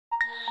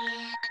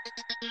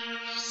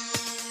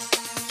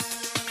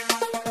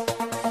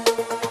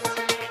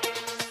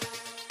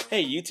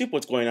Hey YouTube,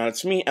 what's going on?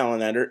 It's me,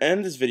 alnandr, and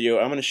in this video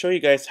I'm going to show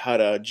you guys how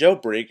to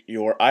jailbreak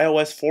your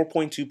iOS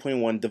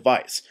 4.2.1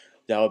 device.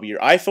 That will be your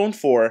iPhone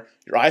 4,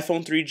 your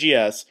iPhone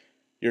 3GS,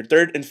 your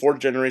 3rd and 4th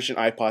generation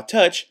iPod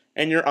Touch,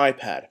 and your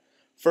iPad.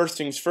 First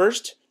things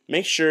first,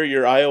 make sure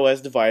your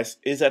iOS device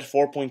is at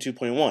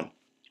 4.2.1.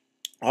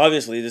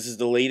 Obviously, this is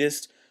the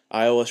latest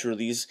iOS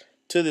release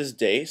to this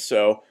day,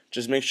 so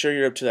just make sure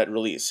you're up to that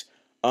release.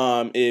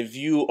 If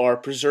you are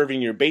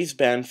preserving your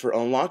baseband for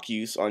unlock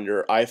use on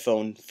your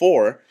iPhone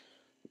 4,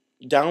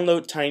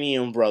 download Tiny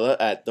Umbrella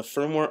at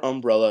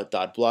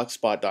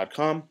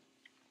thefirmwareumbrella.blogspot.com.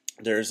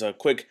 There's a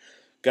quick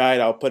guide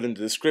I'll put in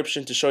the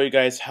description to show you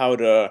guys how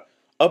to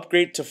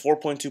upgrade to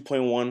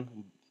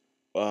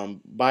 4.2.1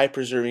 by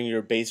preserving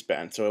your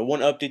baseband. So it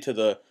won't update to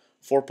the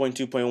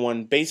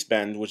 4.2.1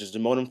 baseband, which is the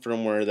modem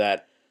firmware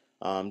that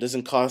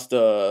doesn't cause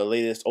the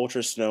latest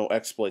ultra/snow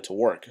exploit to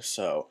work.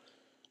 So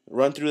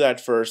run through that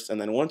first,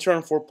 and then once you're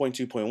on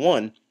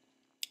 4.2.1,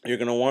 you're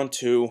going to want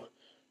to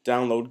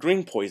download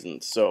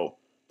greenpois0n. So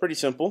pretty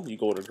simple. You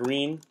go to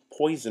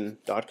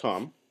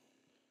greenpois0n.com,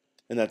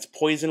 and that's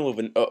poison with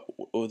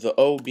the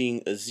O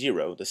being a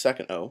 0, the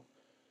second O,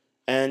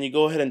 and you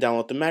go ahead and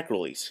download the Mac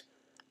release.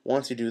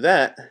 Once you do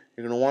that,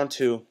 you're going to want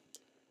to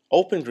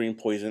open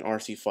greenpois0n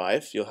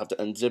RC5. You'll have to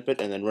unzip it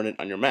and then run it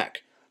on your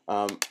Mac.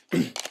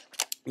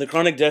 The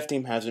Chronic Dev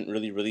team hasn't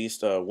really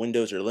released a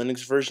Windows or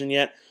Linux version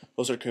yet.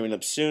 Those are coming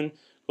up soon.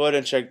 Go ahead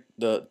and check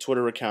the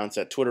Twitter accounts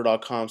at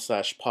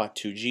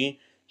twitter.com/pot2g.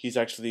 He's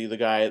actually the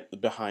guy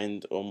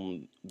behind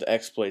the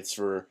exploits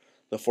for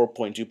the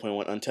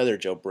 4.2.1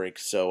 untethered jailbreak.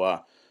 So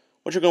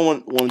what you're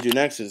going to want to do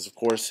next is, of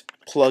course,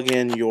 plug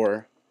in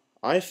your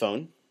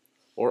iPhone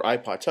or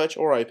iPod Touch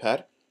or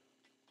iPad.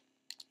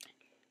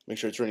 Make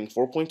sure it's running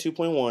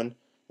 4.2.1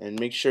 and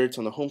make sure it's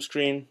on the home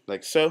screen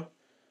like so.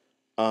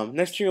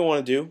 Next thing you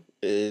want to do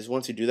is,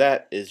 once you do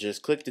that, is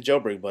just click the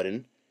jailbreak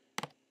button,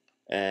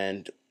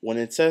 and when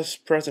it says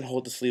press and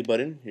hold the sleep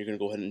button, you're going to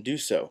go ahead and do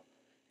so.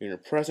 You're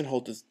going to press and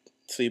hold the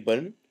sleep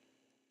button,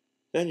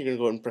 then you're going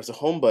to go ahead and press the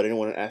home button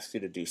when it asks you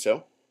to do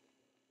so.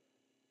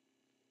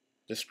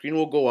 The screen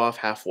will go off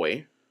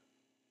halfway,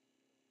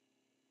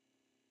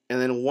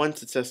 and then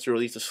once it says to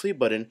release the sleep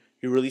button,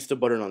 you release the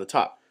button on the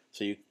top.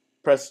 So you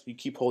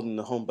keep holding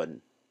the home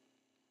button.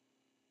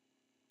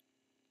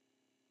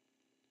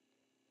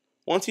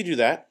 Once you do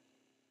that,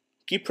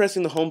 keep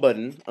pressing the home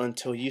button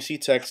until you see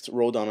text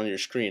roll down on your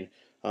screen.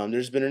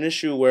 There's been an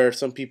issue where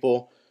some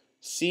people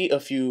see a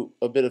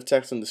bit of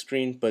text on the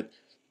screen, but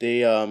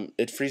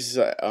it freezes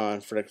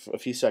for like a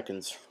few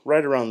seconds,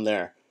 right around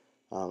there.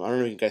 I don't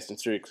know if you guys can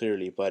see it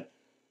clearly, but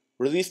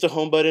release the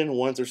home button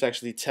once there's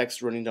actually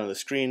text running down the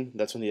screen.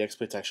 That's when the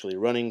exploit's actually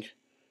running.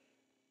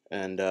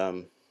 And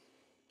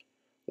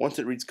once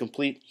it reads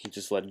complete, you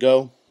just let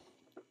go.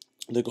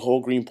 The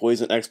whole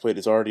greenpois0n exploit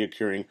is already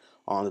occurring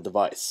on the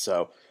device.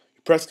 So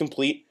you press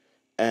complete,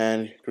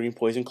 and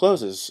greenpois0n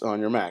closes on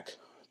your Mac.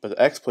 But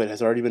the exploit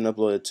has already been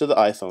uploaded to the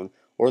iPhone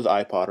or the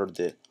iPod or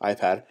the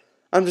iPad.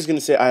 I'm just going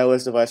to say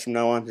iOS device from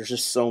now on. There's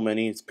just so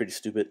many. It's pretty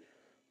stupid.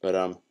 But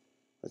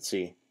let's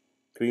see.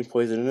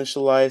 greenpois0n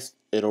initialized.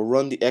 It'll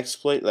run the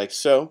exploit like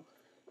so.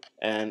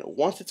 And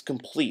once it's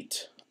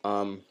complete,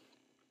 the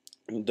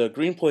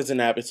greenpois0n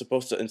app is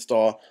supposed to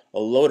install a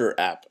loader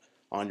app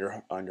on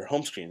your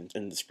home screen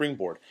in the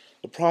springboard.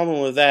 The problem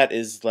with that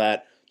is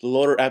that the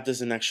loader app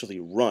doesn't actually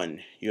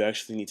run. You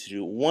actually need to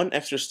do one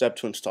extra step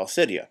to install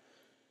Cydia.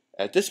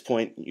 At this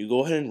point, you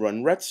go ahead and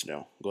run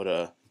redsn0w. Go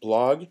to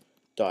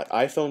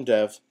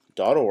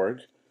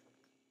blog.iphonedev.org,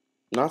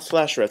 not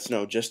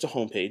 /redsn0w, just the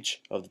homepage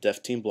of the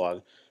dev team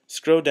blog.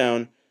 Scroll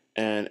down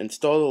and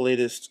install the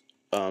latest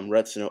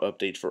redsn0w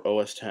update for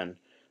OS X.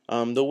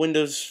 The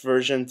Windows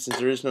version, since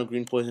there is no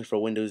greenpois0n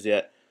for Windows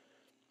yet,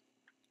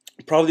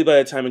 probably by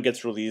the time it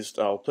gets released,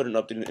 I'll put an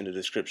update in the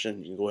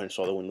description. You can go ahead and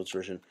install the Windows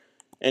version.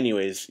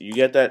 Anyways, you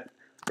get that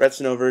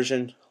redsn0w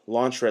version,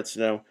 launch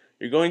redsn0w.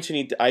 You're going to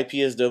need the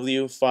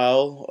IPSW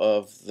file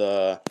of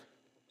the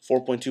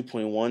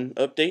 4.2.1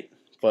 update,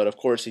 but of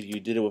course if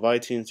you did it with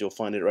iTunes, you'll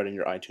find it right in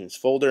your iTunes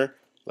folder,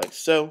 like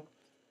so.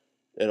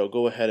 It'll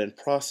go ahead and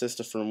process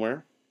the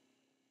firmware,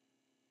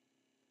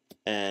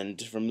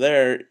 and from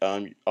there, all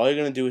you're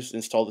going to do is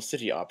install the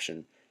Cydia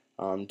option.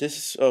 This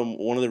is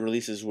one of the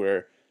releases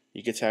where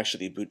you get to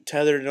actually boot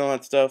tethered and all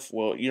that stuff.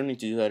 Well, you don't need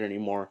to do that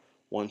anymore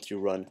once you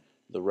run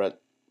the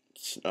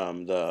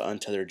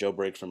untethered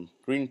jailbreak from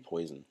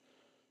greenpois0n.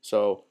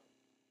 So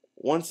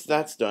once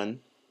that's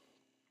done,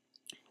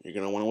 you're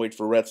going to want to wait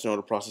for redsn0w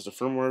to process the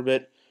firmware a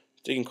bit.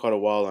 It's taking quite a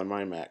while on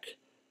my Mac.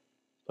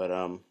 But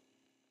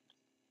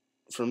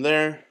from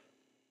there,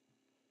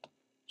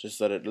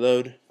 just let it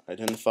load,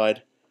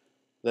 identified.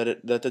 Let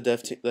it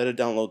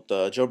download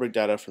the jailbreak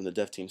data from the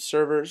dev team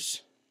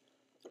servers.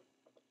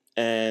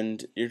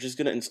 And you're just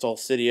going to install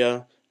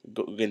Cydia,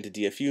 go into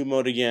DFU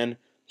mode again.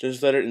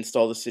 Just let it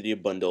install the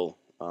Cydia bundle.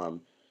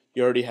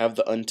 You already have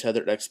the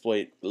untethered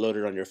exploit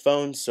loaded on your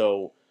phone,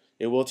 so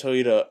it will tell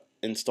you to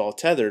install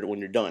tethered when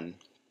you're done.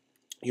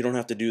 You don't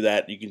have to do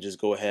that. You can just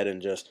go ahead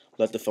and just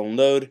let the phone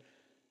load.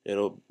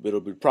 It'll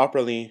be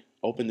properly.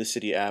 Open the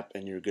City app,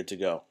 and you're good to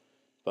go.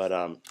 But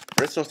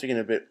Redstone's taking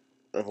a bit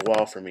of a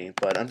while for me,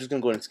 but I'm just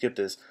gonna go ahead and skip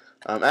this.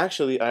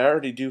 Actually, I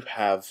already do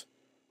have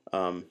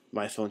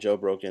my phone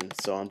jailbroken,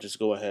 so I'm just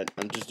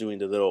doing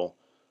the little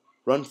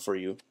run for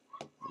you.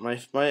 My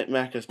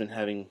Mac has been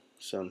having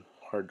some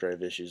hard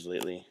drive issues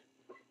lately,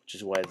 which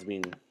is why it's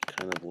been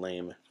kind of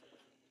lame.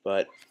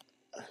 But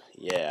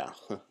yeah,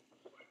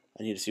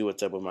 I need to see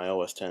what's up with my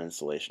OS 10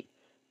 installation.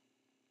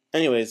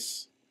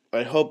 Anyways,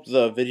 I hope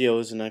the video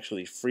isn't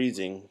actually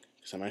freezing,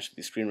 because I'm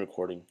actually screen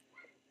recording,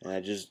 and I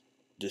just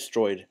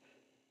destroyed,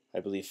 I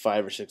believe,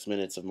 5 or 6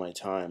 minutes of my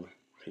time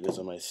because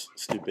of my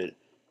stupid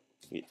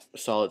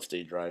solid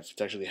state drive.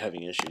 It's actually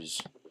having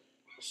issues.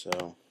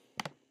 So,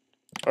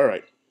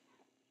 alright.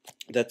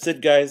 That's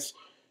it, guys.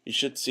 You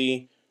should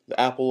see the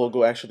Apple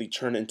logo actually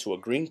turn into a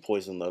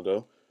greenpois0n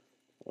logo,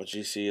 which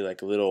you see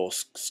like a little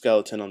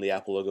skeleton on the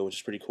Apple logo, which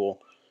is pretty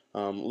cool.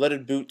 Let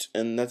it boot,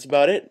 and that's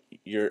about it.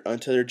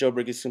 Until your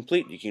jailbreak is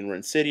complete, you can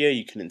run Cydia,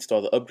 you can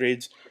install the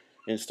upgrades,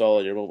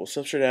 install your mobile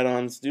substrate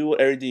add-ons, do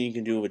everything you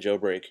can do with a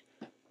jailbreak,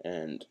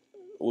 and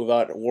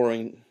without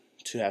worrying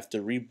to have to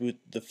reboot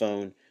the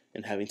phone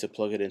and having to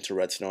plug it into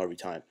redsn0w every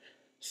time.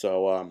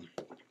 So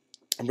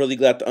I'm really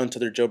glad the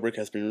Untethered jailbreak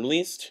has been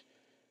released,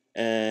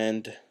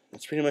 and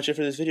that's pretty much it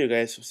for this video,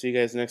 guys. We'll see you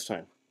guys next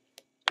time.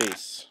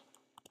 Peace.